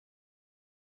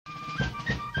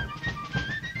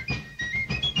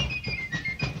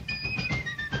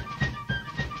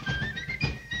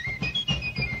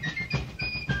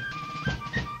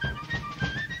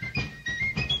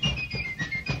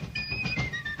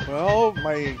Well,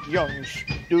 my young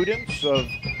students of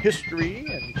history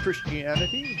and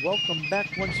Christianity, welcome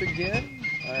back once again.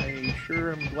 I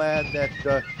sure am glad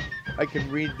that I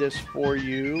can read this for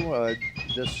you.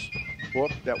 This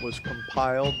book that was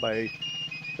compiled by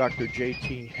Dr.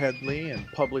 J.T. Headley and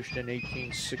published in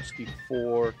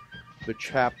 1864, The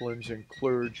Chaplains and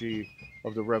Clergy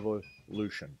of the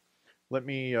Revolution. Let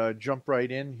me jump right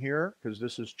in here because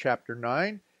this is chapter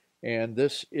 9, and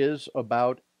this is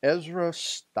about Ezra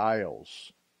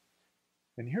Stiles.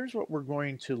 And here's what we're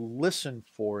going to listen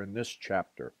for in this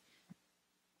chapter.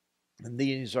 And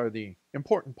these are the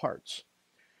important parts.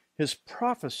 His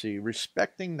prophecy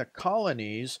respecting the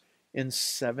colonies in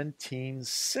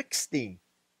 1760.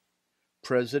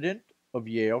 President of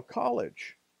Yale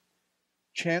College.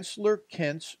 Chancellor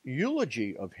Kent's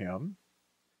eulogy of him.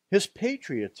 His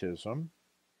patriotism.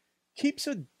 Keeps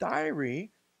a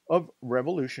diary of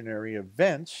revolutionary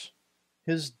events.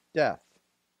 His death.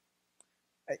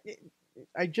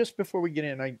 I just before we get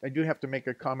in, I do have to make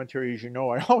a commentary. As you know,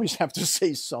 I always have to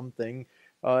say something.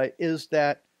 Is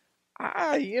that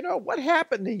what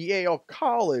happened to Yale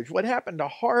College? What happened to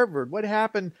Harvard? What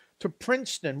happened to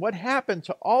Princeton? What happened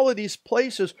to all of these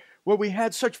places where we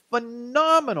had such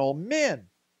phenomenal men?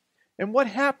 And what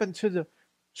happened to the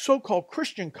so-called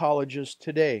Christian colleges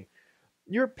today?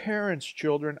 Your parents,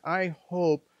 children, I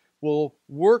hope, will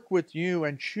work with you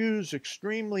and choose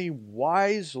extremely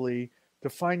wisely to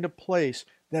find a place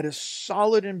that is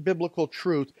solid in biblical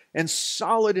truth and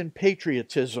solid in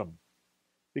patriotism,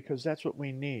 because that's what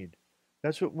we need.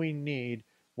 That's what we need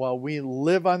while we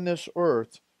live on this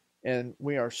earth and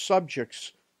we are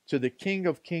subjects to the King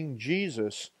of Kings,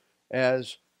 Jesus,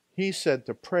 as he said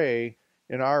to pray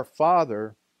in Our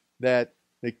Father, that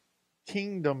the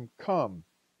kingdom come,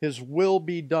 his will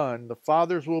be done, the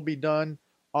Father's will be done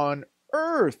on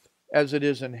earth as it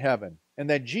is in heaven, and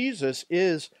that Jesus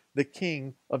is the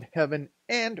King of heaven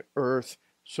and earth.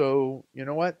 So, you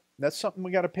know what? That's something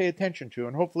we got to pay attention to,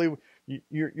 and hopefully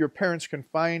your parents can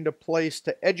find a place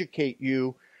to educate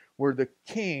you where the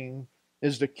King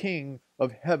is the King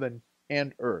of heaven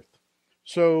and earth.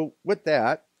 So with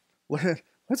that,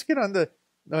 let's get on to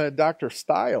Dr.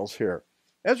 Stiles here.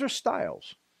 Ezra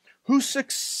Stiles, who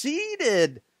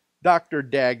succeeded Dr.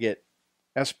 Daggett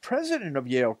as president of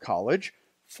Yale College,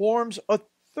 forms a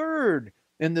third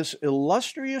in this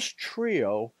illustrious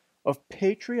trio of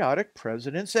patriotic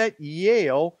presidents that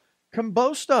Yale can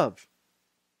boast of.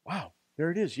 Wow,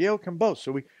 there it is, Yale can boast.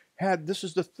 So this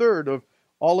is the third of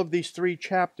all of these three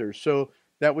chapters. So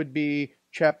that would be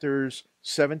chapters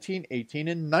 17, 18,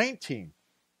 and 19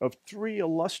 of three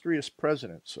illustrious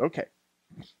presidents. Okay,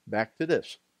 back to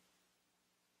this.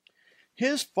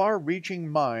 His far-reaching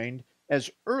mind as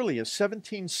early as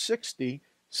 1760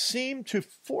 seemed to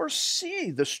foresee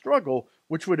the struggle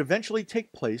which would eventually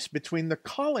take place between the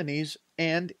colonies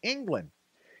and England.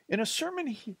 In a sermon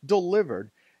he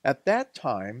delivered at that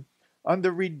time on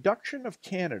the reduction of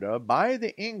Canada by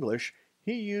the English,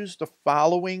 he used the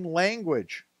following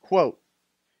language, quote,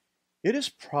 "It is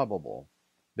probable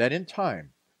that in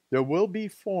time there will be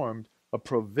formed a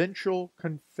provincial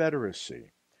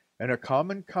confederacy and a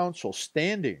common council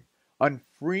standing on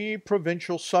free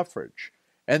provincial suffrage,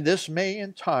 and this may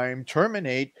in time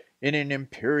terminate in an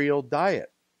imperial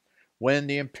diet, when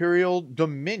the imperial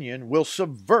dominion will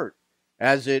subvert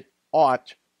as it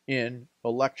ought in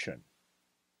election."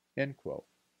 End quote.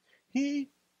 He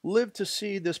lived to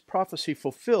see this prophecy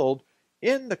fulfilled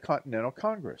in the Continental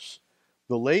Congress.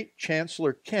 The late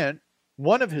Chancellor Kent,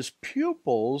 one of his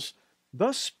pupils,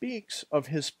 thus speaks of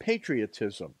his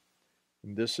patriotism.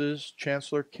 And this is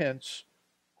Chancellor Kent's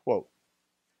quote.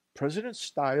 "President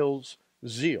Stiles'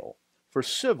 zeal for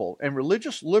civil and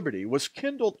religious liberty was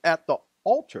kindled at the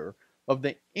altar of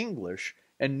the English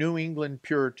and New England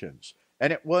Puritans,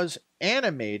 and it was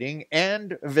animating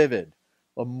and vivid.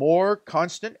 A more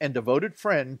constant and devoted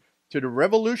friend to the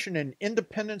revolution and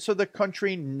independence of the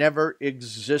country never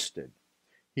existed.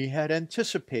 He had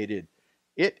anticipated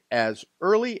it as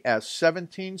early as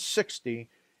 1760,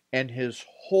 and his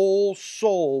whole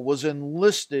soul was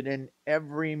enlisted in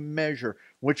every measure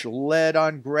which led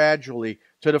on gradually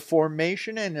to the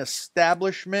formation and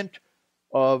establishment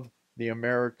of the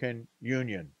American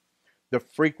Union. The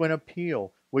frequent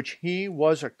appeal which he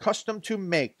was accustomed to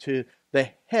make to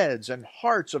the heads and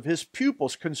hearts of his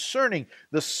pupils concerning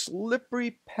the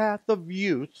slippery path of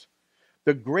youth,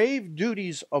 the grave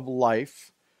duties of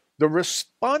life, the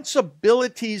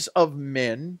responsibilities of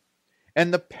men,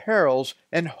 and the perils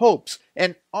and hopes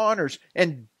and honors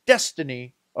and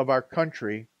destiny of our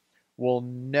country will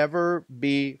never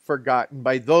be forgotten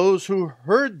by those who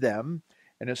heard them,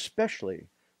 and especially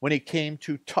when he came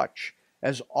to touch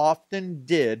as often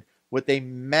did with a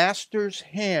master's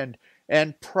hand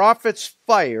and prophet's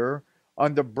fire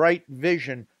on the bright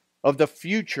vision of the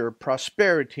future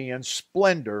prosperity and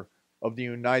splendor of the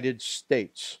United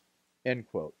States. End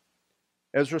quote.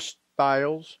 Ezra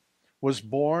Stiles was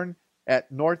born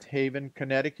at North Haven,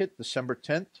 Connecticut, December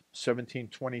 10th,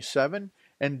 1727,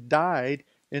 and died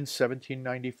in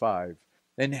 1795,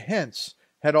 and hence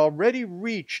had already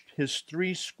reached his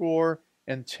 70.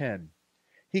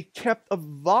 He kept a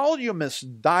voluminous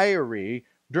diary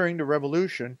during the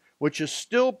Revolution, which is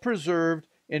still preserved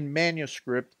in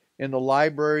manuscript in the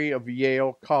library of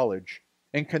Yale College,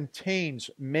 and contains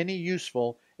many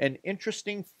useful and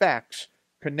interesting facts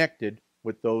connected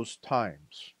with those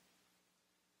times.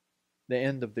 The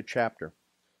end of the chapter.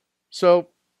 So,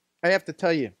 I have to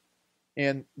tell you,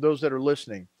 and those that are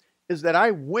listening, is that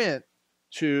I went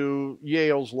to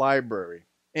Yale's library,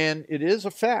 and it is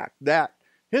a fact that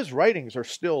his writings are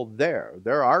still there.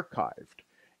 They're archived.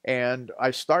 And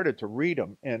I started to read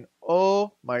them, and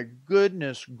oh my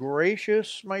goodness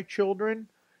gracious, my children,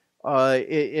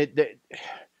 the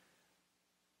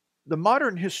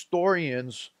modern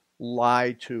historians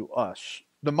lie to us.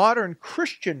 The modern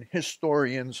Christian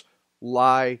historians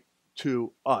lie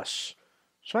to us.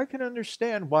 So I can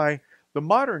understand why the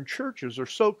modern churches are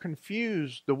so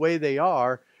confused the way they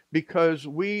are, because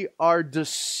we are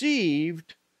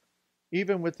deceived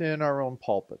even within our own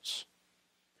pulpits.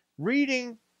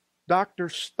 Reading Dr.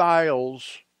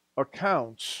 Stiles'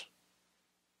 accounts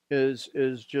is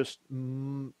just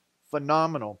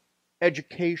phenomenal,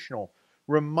 educational,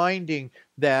 reminding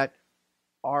that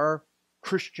our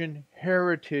Christian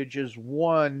heritage is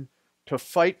one to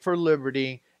fight for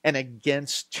liberty and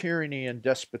against tyranny and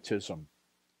despotism,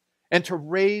 and to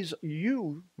raise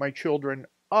you, my children,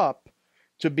 up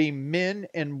to be men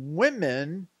and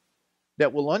women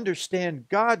that will understand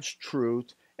God's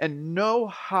truth and know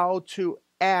how to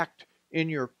act in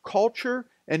your culture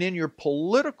and in your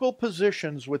political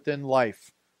positions within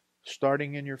life,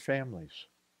 starting in your families.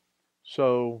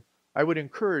 So I would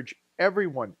encourage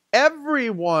everyone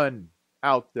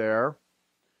out there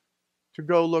to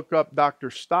go look up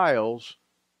Dr. Stiles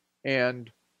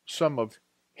and some of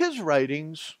his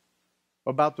writings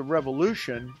about the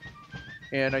Revolution,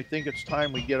 and I think it's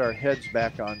time we get our heads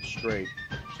back on straight.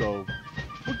 So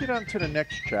we'll get on to the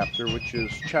next chapter, which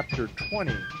is chapter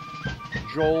 20,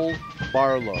 Joel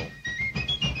Barlow.